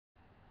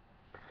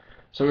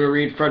So I'm going to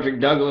read Frederick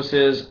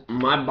Douglass's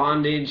My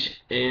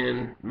Bondage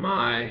and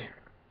My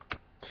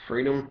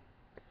Freedom.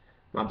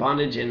 My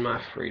Bondage and My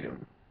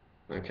Freedom.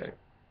 Okay.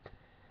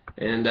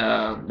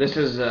 And this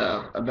is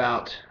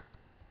about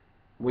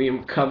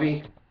William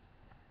Covey.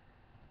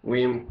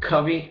 William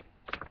Covey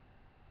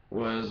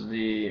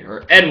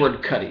or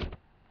Edward Cuddy.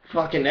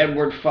 Fucking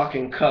Edward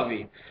fucking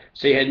Covey.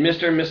 So you had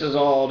Mr. and Mrs.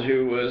 Auld,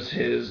 who was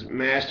his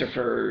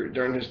master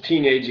during his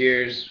teenage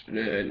years.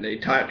 They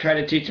tried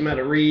to teach him how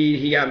to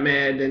read. He got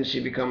mad. Then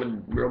she become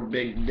a real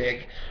big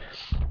dick.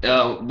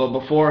 But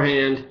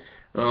beforehand,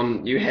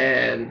 you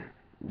had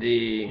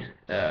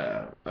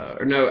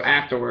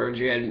afterwards,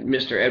 you had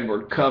Mr.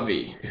 Edward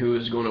Covey, who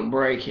was going to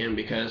break him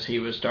because he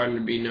was starting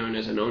to be known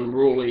as an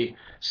unruly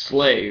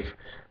slave.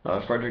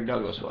 Frederick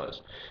Douglass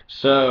was.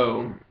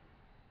 So,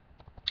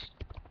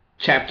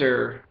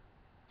 chapter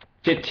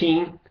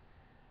 15,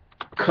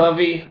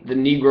 Covey, the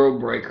Negro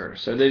Breaker.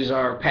 So these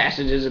are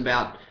passages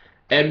about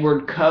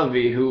Edward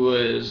Covey, who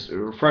was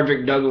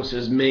Frederick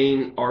Douglass's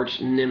main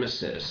arch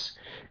nemesis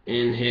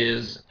in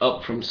his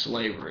up from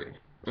slavery.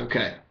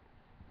 Okay.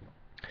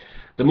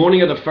 The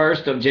morning of the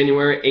 1st of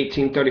January,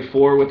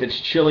 1834, with its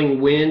chilling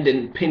wind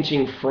and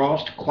pinching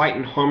frost, quite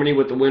in harmony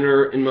with the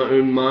winter in my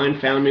own mind,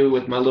 found me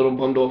with my little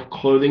bundle of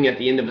clothing at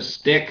the end of a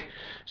stick,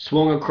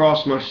 swung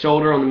across my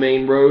shoulder on the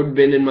main road,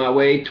 bending my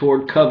way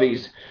toward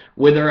Covey's,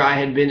 whither I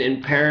had been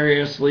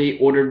imperiously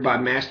ordered by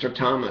Master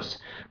Thomas.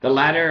 The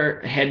latter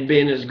had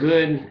been as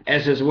good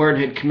as his word,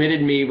 had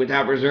committed me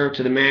without reserve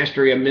to the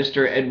mastery of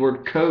Mr.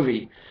 Edward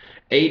Covey.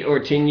 8 or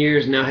 10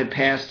 years now had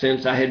passed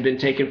since I had been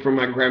taken from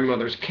my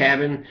grandmother's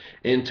cabin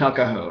in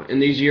Tuckahoe. In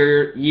these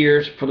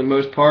years, for the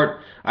most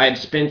part, I had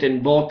spent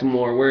in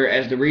Baltimore, where,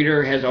 as the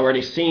reader has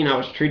already seen, I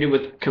was treated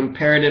with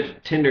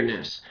comparative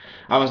tenderness.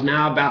 I was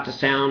now about to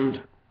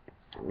sound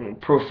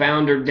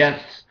profounder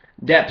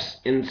depths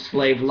in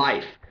slave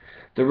life.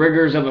 The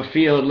rigors of a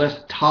field less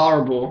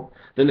tolerable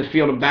than the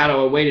field of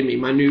battle awaited me.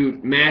 My new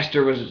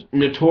master was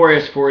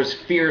notorious for his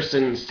fierce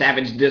and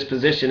savage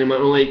disposition, and my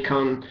only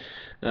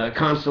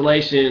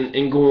consolation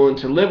in going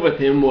to live with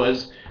him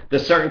was the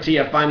certainty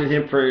of finding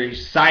him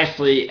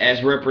precisely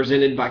as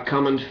represented by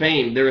common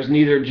fame. There was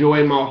neither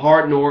joy in my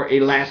heart nor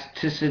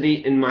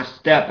elasticity in my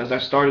step as I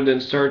started in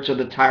search of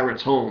the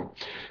tyrant's home.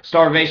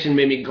 Starvation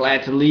made me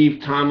glad to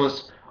leave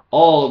Thomas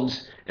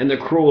Auld's, and the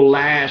cruel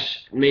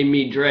lash made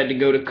me dread to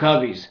go to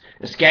Covey's.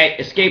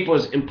 Escape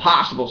was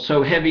impossible.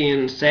 So heavy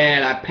and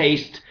sad I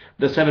paced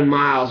the 7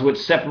 miles which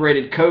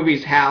separated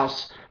Covey's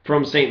house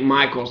from St.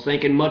 Michael's,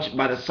 thinking much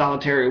by the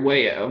solitary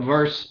way,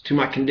 averse to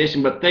my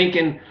condition, but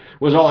thinking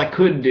was all I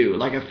could do.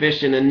 Like a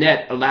fish in a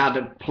net allowed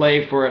to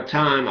play for a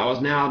time, I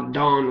was now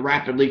drawn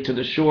rapidly to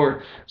the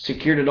shore,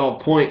 secured at all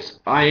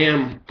points. I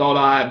am, thought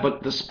I,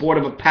 but the sport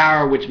of a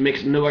power which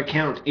makes no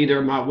account either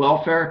of my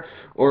welfare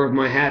or of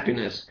my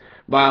happiness,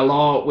 by a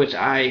law which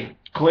I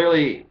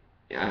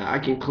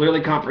can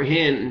clearly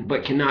comprehend,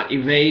 but cannot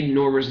evade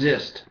nor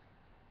resist.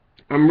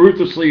 I'm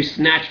ruthlessly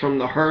snatched from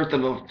the hearth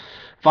of a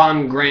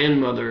fond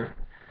grandmother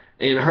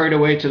and hurried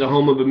away to the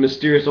home of a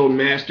mysterious old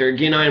master.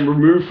 Again I am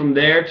removed from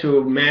there to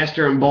a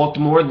master in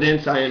Baltimore.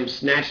 Thence I am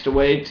snatched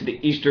away to the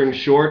eastern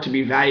shore to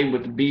be valued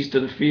with the beasts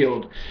of the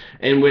field,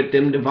 and with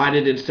them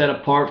divided and set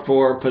apart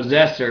for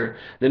possessor.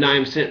 Then I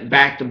am sent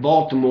back to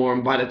Baltimore,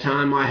 and by the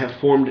time I have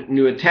formed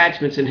new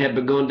attachments and have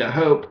begun to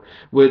hope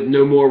with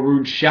no more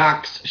rude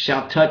shocks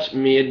shall touch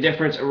me, a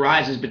difference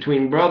arises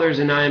between brothers,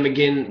 and I am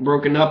again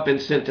broken up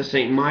and sent to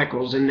St.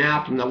 Michael's. And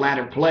now from the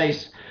latter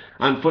place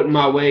I'm footing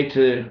my way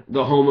to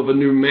the home of a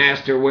new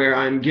master, where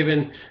I am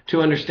given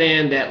to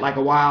understand that, like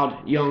a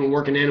wild young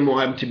working animal,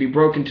 I am to be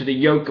broken to the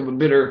yoke of a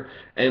bitter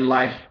and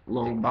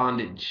lifelong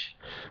bondage.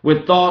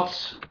 With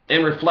thoughts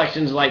and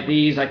reflections like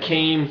these, I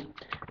came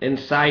in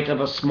sight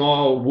of a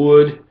small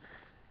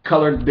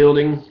wood-colored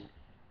building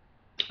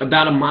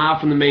about a mile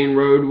from the main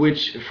road,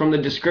 which, from the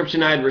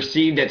description I had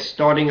received at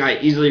starting,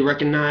 I easily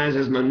recognized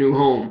as my new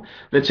home.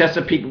 The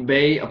Chesapeake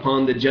Bay,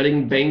 upon the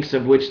jutting banks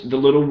of which the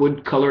little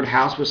wood-colored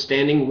house was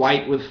standing,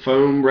 white with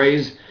foam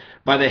raised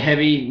by the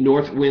heavy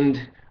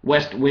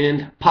west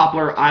wind.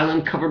 Poplar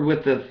Island, covered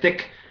with the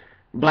thick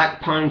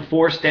black pine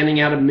forest, standing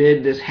out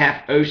amid this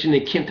half-ocean,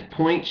 and Kent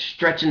Point,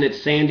 stretching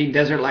its sandy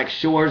desert-like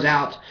shores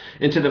out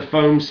into the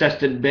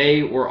foam-crested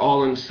bay, were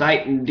all in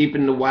sight and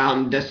deepened the wild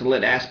and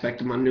desolate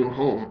aspect of my new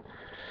home.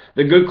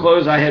 The good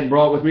clothes I had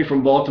brought with me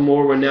from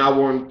Baltimore were now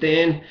worn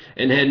thin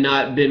and had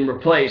not been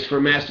replaced,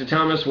 for Master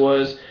Thomas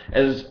was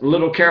as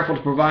little careful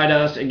to provide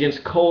us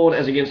against cold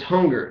as against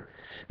hunger.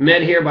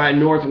 Met here by a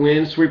north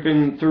wind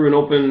sweeping through an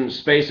open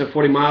space of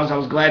 40 miles, I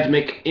was glad to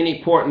make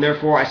any port, and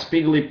therefore I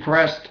speedily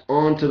pressed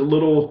on to the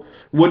little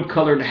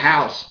wood-colored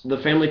house. The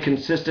family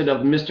consisted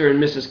of Mr.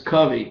 and Mrs.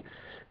 Covey,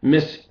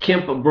 Miss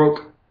Kemp, a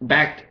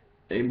broken-backed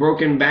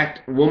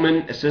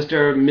woman, a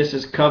sister of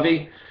Mrs.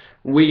 Covey,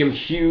 William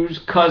Hughes,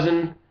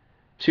 cousin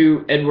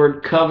to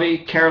Edward Covey,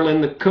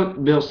 Carolyn the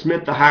cook, Bill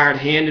Smith the hired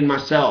hand, and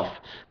myself.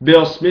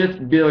 Bill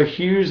Smith, Bill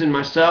Hughes, and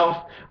myself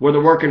were the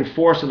working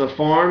force of the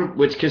farm,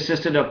 which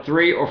consisted of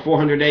 300 or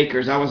 400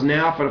 acres. I was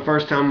now, for the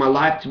first time in my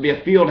life, to be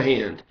a field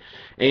hand.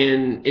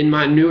 And in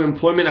my new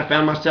employment, I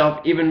found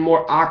myself even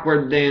more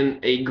awkward than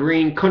a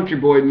green country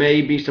boy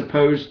may be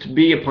supposed to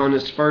be upon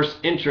his first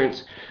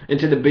entrance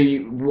into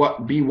the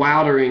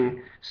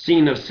bewildering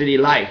scene of city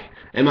life.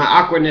 And my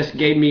awkwardness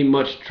gave me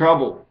much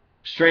trouble.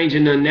 Strange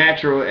and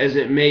unnatural as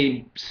it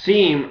may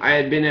seem, I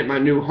had been at my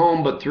new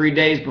home but 3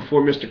 days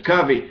before Mr.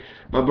 Covey,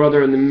 my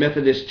brother in the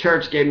Methodist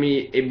Church, gave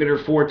me a bitter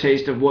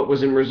foretaste of what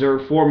was in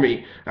reserve for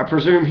me. I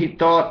presume he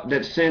thought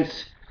that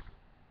since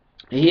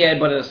he had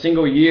but a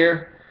single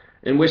year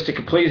in which to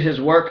complete his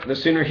work, the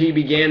sooner he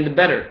began the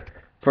better.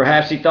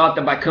 Perhaps he thought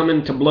that by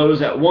coming to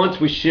blows at once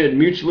we should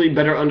mutually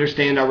better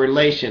understand our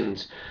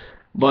relations.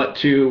 But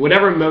to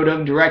whatever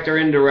motive, direct or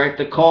indirect,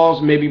 the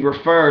cause may be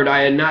referred,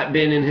 I had not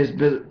been in his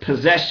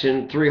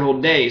possession 3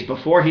 whole days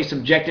before he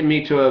subjected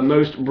me to a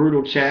most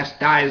brutal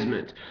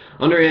chastisement.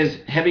 Under his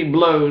heavy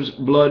blows,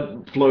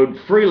 blood flowed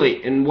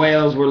freely, and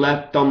wales were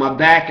left on my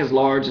back as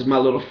large as my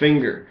little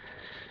finger.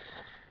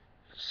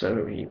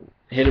 So he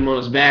hit him on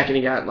his back, and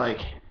he got like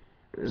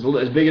as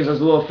big as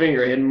his little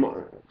finger. He had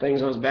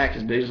things on his back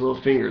as big as his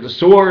little finger. The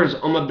sores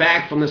on my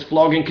back from this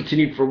flogging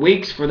continued for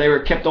weeks, for they were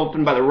kept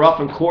open by the rough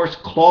and coarse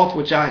cloth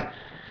which I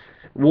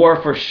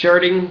wore for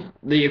shirting.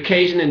 The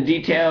occasion and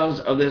details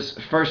of this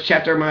first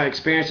chapter of my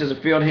experience as a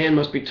field hand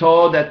must be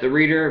told, that the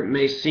reader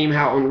may see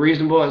how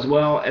unreasonable as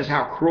well as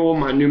how cruel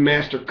my new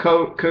master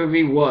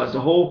Covey was.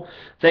 The whole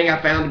thing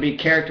I found to be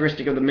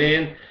characteristic of the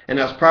man, and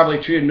I was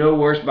probably treated no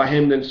worse by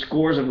him than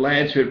scores of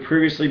lads who had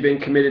previously been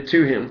committed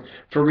to him,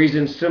 for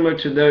reasons similar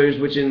to those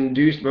which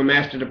induced my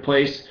master to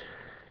place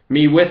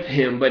me with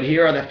him. But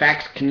here are the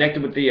facts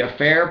connected with the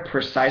affair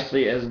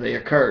precisely as they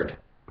occurred.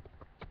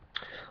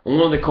 On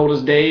one of the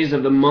coldest days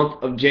of the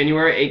month of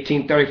January,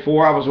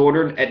 1834, I was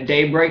ordered at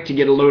daybreak to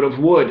get a load of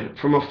wood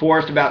from a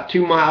forest about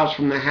 2 miles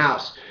from the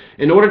house.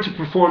 In order to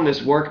perform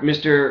this work,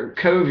 Mr.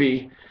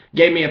 Covey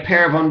gave me a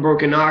pair of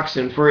unbroken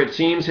oxen, for it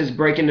seems his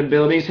breaking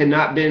abilities had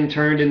not been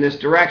turned in this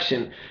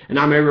direction. And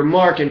I may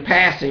remark in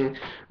passing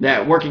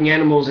that working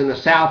animals in the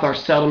South are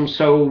seldom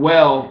so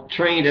well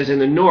trained as in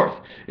the North,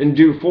 in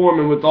due form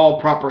and with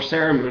all proper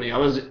ceremony. I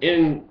was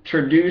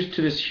introduced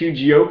to this huge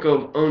yoke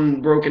of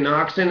unbroken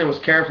oxen and was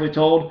carefully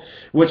told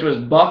which was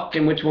buck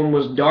and which one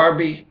was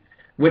Derby,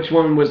 which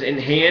one was in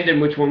hand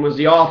and which one was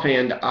the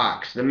offhand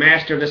ox. The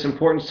master of this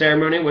important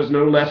ceremony was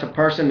no less a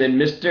person than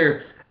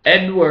Mr.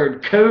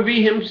 Edward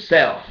Covey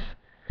himself,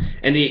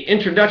 and the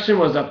introduction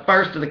was the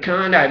first of the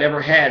kind I had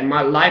ever had.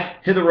 My life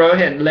hitherto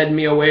had led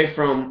me away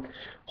from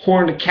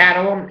horned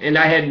cattle, and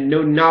I had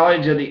no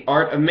knowledge of the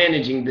art of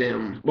managing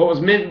them. What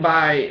was meant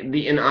by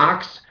the in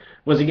ox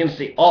was against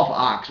the off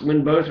ox,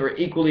 when both were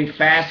equally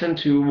fastened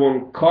to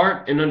one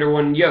cart and under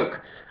one yoke.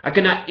 I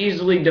could not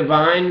easily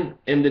divine,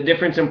 and the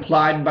difference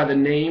implied by the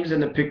names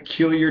and the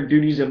peculiar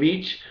duties of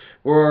each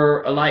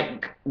were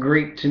alike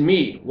Greek to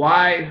me.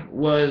 Why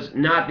was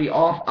not the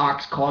off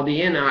ox called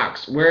the in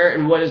ox? Where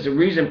and what is the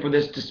reason for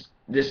this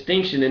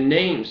distinction in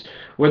names,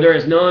 where there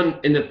is none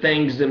in the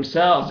things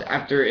themselves?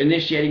 After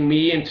initiating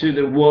me into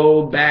the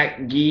woe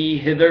back gee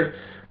hither,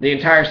 the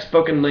entire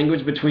spoken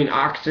language between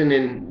oxen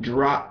and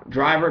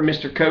driver,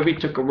 Mr. Covey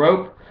took a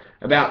rope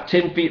about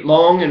 10 feet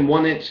long and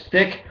 1 inch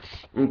thick,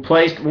 and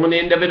placed one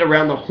end of it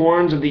around the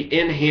horns of the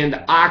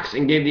in-hand ox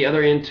and gave the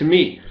other end to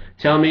me,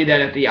 telling me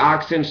that if the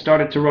oxen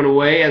started to run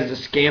away, as the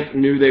scamp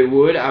knew they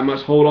would, I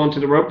must hold on to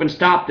the rope and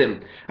stop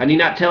them. I need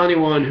not tell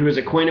anyone who is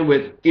acquainted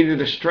with either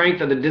the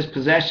strength or the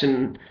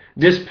disposition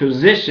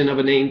of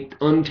an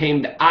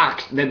untamed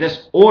ox that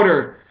this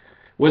order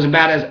was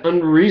about as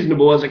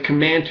unreasonable as a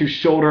command to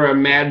shoulder a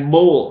mad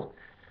bull.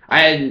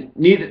 I had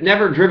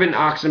never driven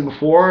oxen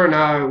before, and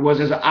I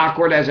was as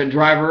awkward as a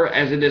driver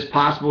as it is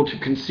possible to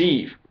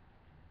conceive.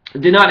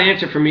 It did not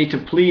answer for me to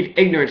plead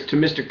ignorance to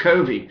Mr.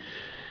 Covey.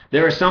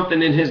 There was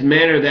something in his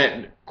manner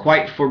that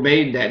quite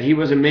forbade that. He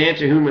was a man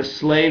to whom a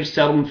slave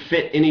seldom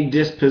fit any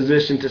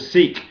disposition to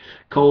seek.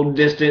 Cold,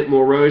 distant,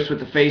 morose,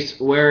 with a face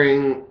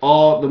wearing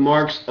all the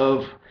marks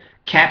of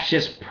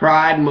captious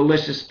pride,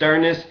 malicious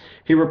sternness,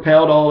 he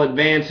repelled all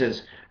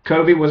advances.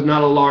 Covey was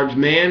not a large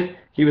man.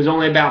 He was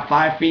only about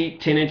 5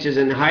 feet 10 inches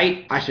in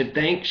height, I should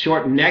think,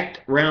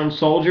 short-necked, round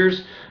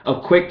shoulders,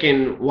 of quick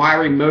and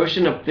wiry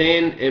motion, of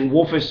thin and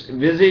wolfish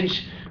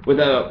visage, with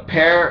a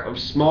pair of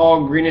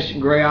small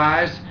greenish-gray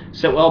eyes,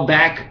 set well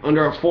back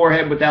under a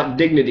forehead without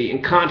dignity,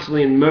 and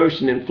constantly in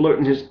motion and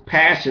floating his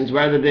passions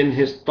rather than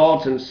his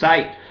thoughts in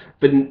sight,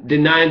 but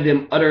denying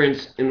them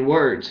utterance in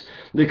words.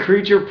 The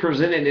creature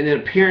presented an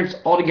appearance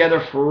altogether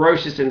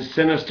ferocious and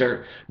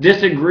sinister,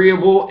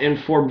 disagreeable and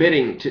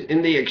forbidding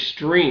in the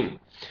extreme.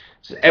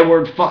 It's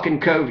Edward fucking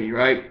Covey,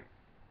 right?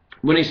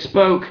 When he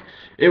spoke,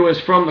 it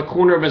was from the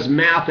corner of his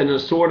mouth in a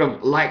sort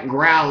of light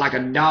growl like a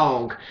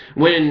dog,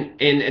 when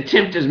an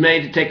attempt is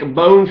made to take a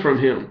bone from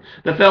him.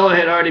 The fellow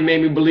had already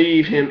made me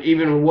believe him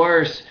even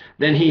worse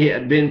than he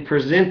had been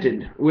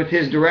presented. With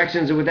his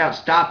directions and without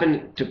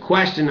stopping to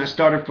question, I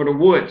started for the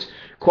woods,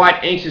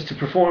 quite anxious to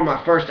perform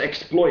my first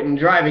exploit in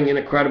driving in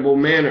a credible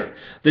manner.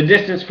 The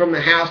distance from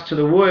the house to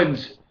the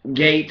woods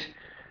gate,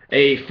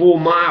 a full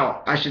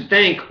mile, I should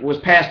think, was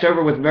passed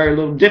over with very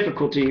little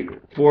difficulty,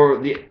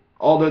 for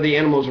although the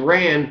animals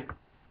ran,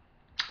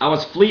 I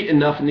was fleet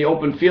enough in the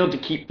open field to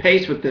keep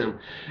pace with them,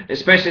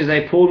 especially as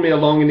they pulled me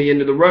along in the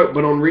end of the rope.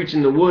 But on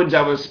reaching the woods,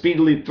 I was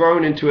speedily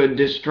thrown into a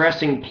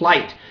distressing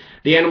plight.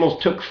 The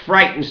animals took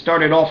fright and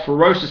started off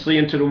ferociously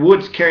into the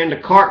woods, carrying the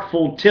cart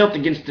full tilt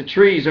against the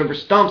trees, over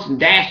stumps, and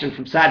dashing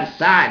from side to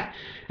side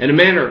in a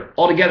manner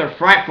altogether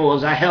frightful.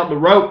 As I held the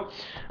rope,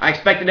 I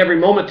expected every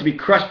moment to be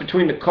crushed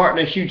between the cart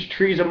and the huge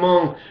trees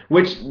among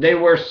which they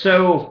were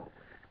so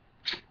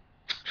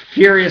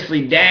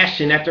furiously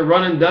dashing. After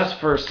running thus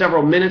for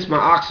several minutes, my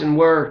oxen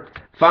were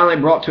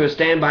finally brought to a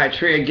stand by a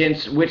tree,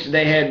 against which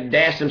they had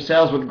dashed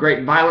themselves with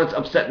great violence,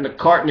 upsetting the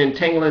cart and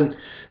entangling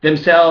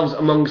themselves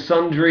among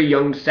sundry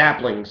young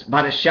saplings.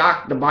 By the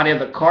shock, the body of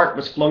the cart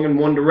was flung in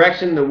one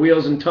direction, the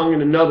wheels and tongue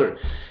in another,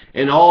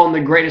 and all in the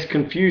greatest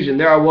confusion.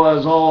 There I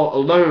was, all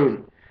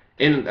alone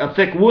in a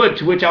thick wood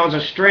to which I was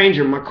a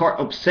stranger, my cart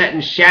upset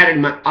and shattered,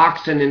 my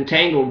oxen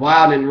entangled,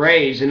 wild and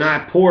enraged, and I,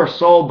 poor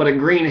soul, but a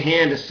green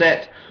hand to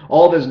set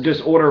all this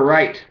disorder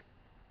right.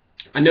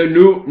 I know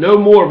no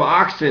more of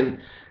oxen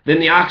than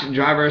the oxen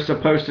driver is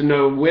supposed to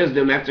know of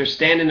wisdom. After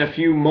standing a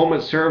few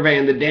moments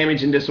surveying the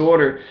damage and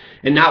disorder,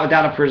 and not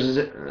without a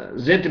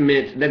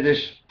presentiment that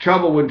this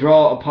trouble would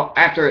draw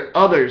after it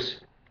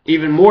others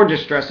even more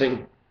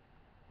distressing,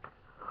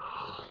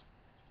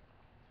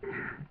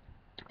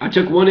 I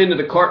took one end of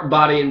the cart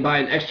body, and by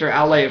an extra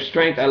outlay of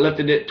strength I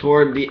lifted it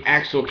toward the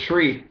axle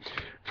tree,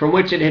 from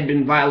which it had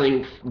been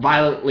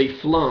violently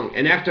flung,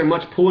 and after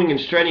much pulling and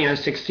straining I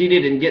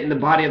succeeded in getting the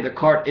body of the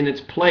cart in its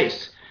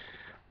place.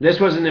 This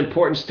was an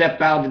important step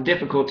out of the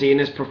difficulty,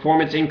 and its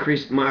performance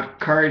increased my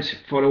courage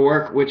for the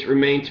work which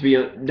remained to be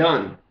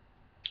done.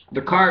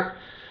 The cart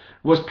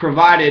was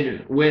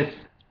provided with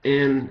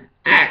an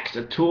axe,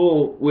 a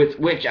tool with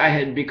which I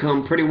had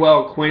become pretty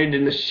well acquainted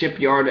in the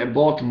shipyard at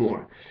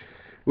Baltimore.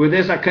 With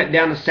this I cut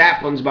down the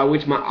saplings by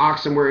which my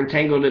oxen were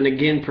entangled, and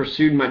again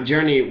pursued my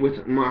journey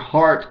with my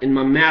heart in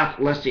my mouth,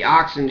 lest the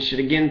oxen should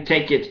again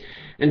take it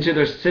into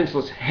their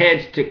senseless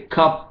heads to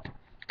cut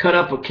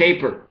up a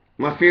caper.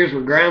 My fears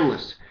were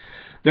groundless.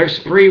 Their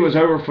spree was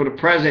over for the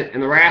present,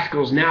 and the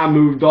rascals now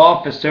moved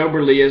off as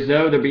soberly as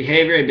though their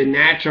behavior had been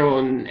natural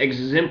and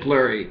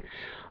exemplary.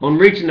 On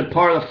reaching the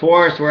part of the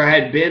forest where I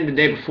had been the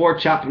day before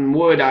chopping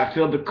wood, I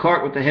filled the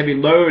cart with a heavy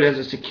load as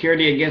a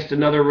security against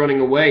another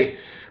running away.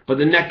 But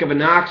the neck of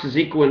an ox is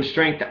equal in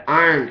strength to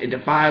iron. It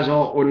defies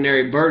all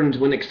ordinary burdens.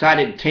 When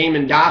excited, tame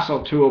and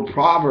docile to a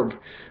proverb.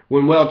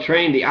 When well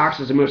trained, the ox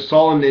is the most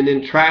sullen and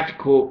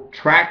intractable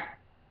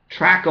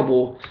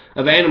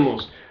of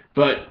animals,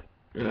 but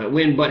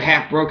when but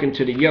half broken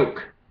to the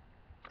yoke.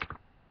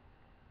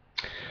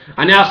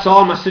 I now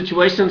saw in my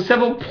situation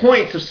several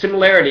points of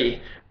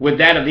similarity with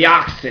that of the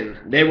oxen.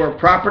 They were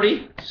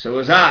property, so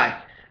was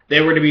I.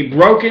 They were to be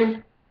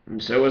broken,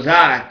 and so was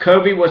I.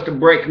 Covey was to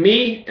break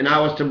me, and I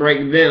was to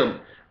break them.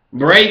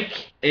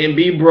 Break and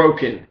be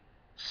broken.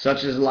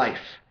 Such is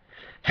life.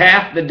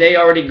 Half the day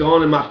already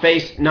gone, and my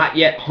face not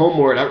yet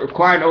homeward. I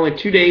required only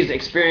 2 days'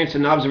 experience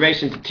and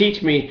observation to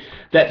teach me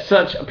that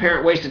such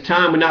apparent waste of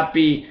time would not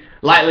be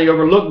lightly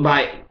overlooked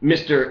by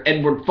Mr.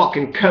 Edward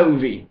fucking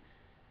Covey.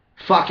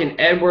 Fucking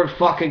Edward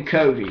fucking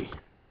Covey.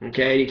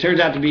 Okay, he turns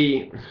out to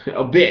be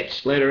a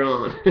bitch later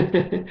on.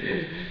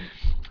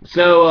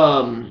 So,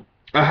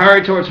 I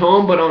hurried towards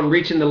home, but on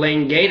reaching the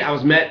lane gate, I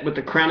was met with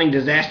the crowning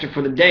disaster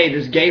for the day.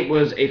 This gate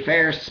was a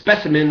fair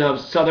specimen of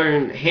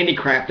southern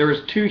handicraft. There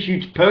was 2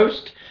 huge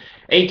posts,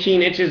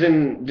 18 inches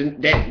in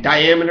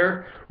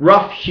diameter,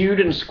 rough-hewed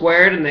and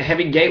squared, and the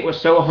heavy gate was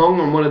so hung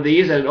on one of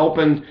these that it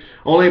opened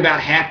only about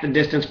half the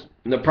distance,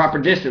 the proper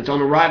distance.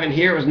 On arriving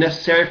here, it was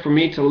necessary for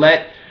me to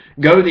let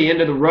go the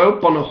end of the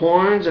rope on the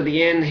horns of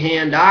the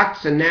in-hand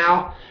ox, and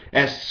now,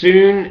 as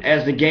soon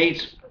as the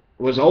gate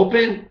was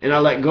open, and I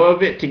let go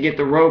of it to get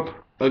the rope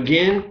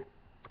again,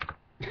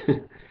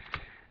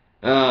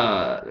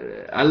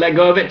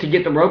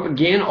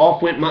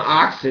 off went my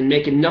oxen,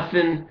 making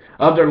nothing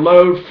of their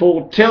load,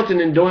 full tilt, and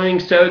in doing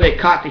so they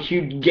caught the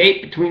huge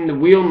gate between the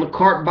wheel and the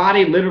cart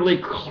body, literally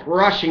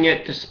crushing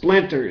it to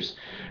splinters,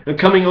 and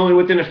coming only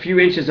within a few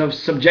inches of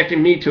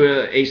subjecting me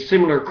to a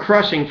similar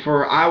crushing,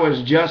 for I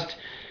was just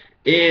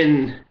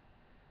in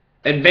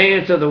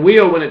advance of the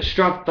wheel when it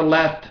struck the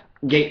left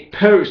gate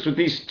post. With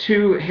these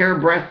 2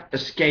 hairbreadth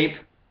escape,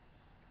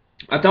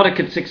 I thought I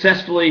could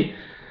successfully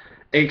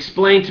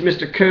explain to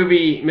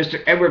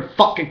Mr. Edward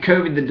fucking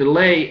Covey, the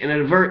delay and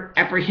avert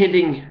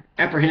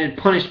apprehended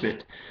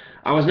punishment.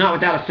 I was not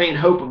without a faint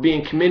hope of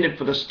being commended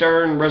for the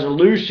stern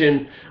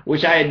resolution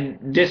which I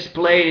had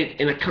displayed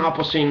in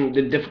accomplishing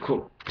the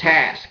difficult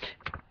task.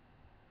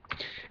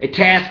 A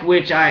task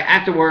which I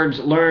afterwards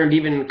learned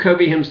even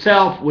Covey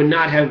himself would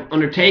not have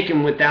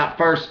undertaken without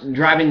first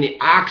driving the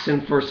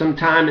oxen for some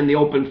time in the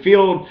open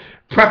field,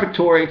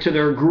 preparatory to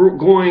their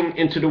going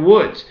into the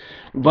woods.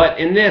 But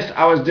in this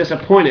I was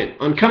disappointed.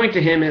 On coming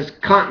to him, his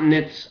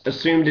countenance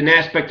assumed an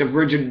aspect of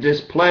rigid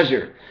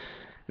displeasure,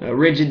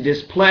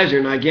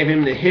 and I gave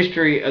him the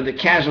history of the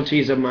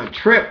casualties of my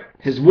trip.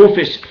 His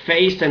wolfish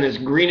face and his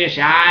greenish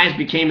eyes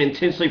became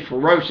intensely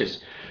ferocious.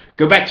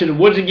 "Go back to the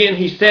woods again,"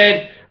 he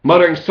said,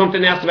 muttering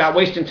something else about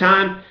wasting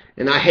time,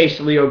 and I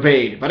hastily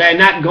obeyed. But I had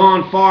not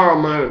gone far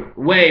on my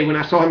way when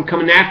I saw him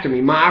coming after me.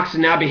 My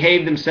oxen now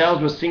behaved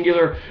themselves with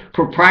singular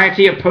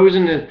propriety,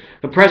 opposing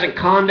the present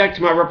conduct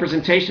to my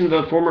representation of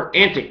the former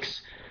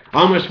antics.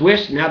 I almost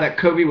wished, now that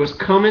Covey was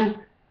coming,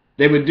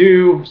 they would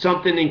do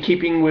something in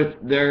keeping with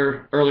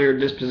their earlier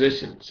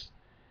dispositions.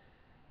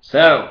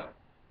 So,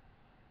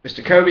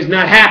 Mr. Covey's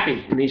not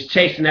happy, and he's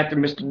chasing after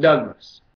Mr. Douglas.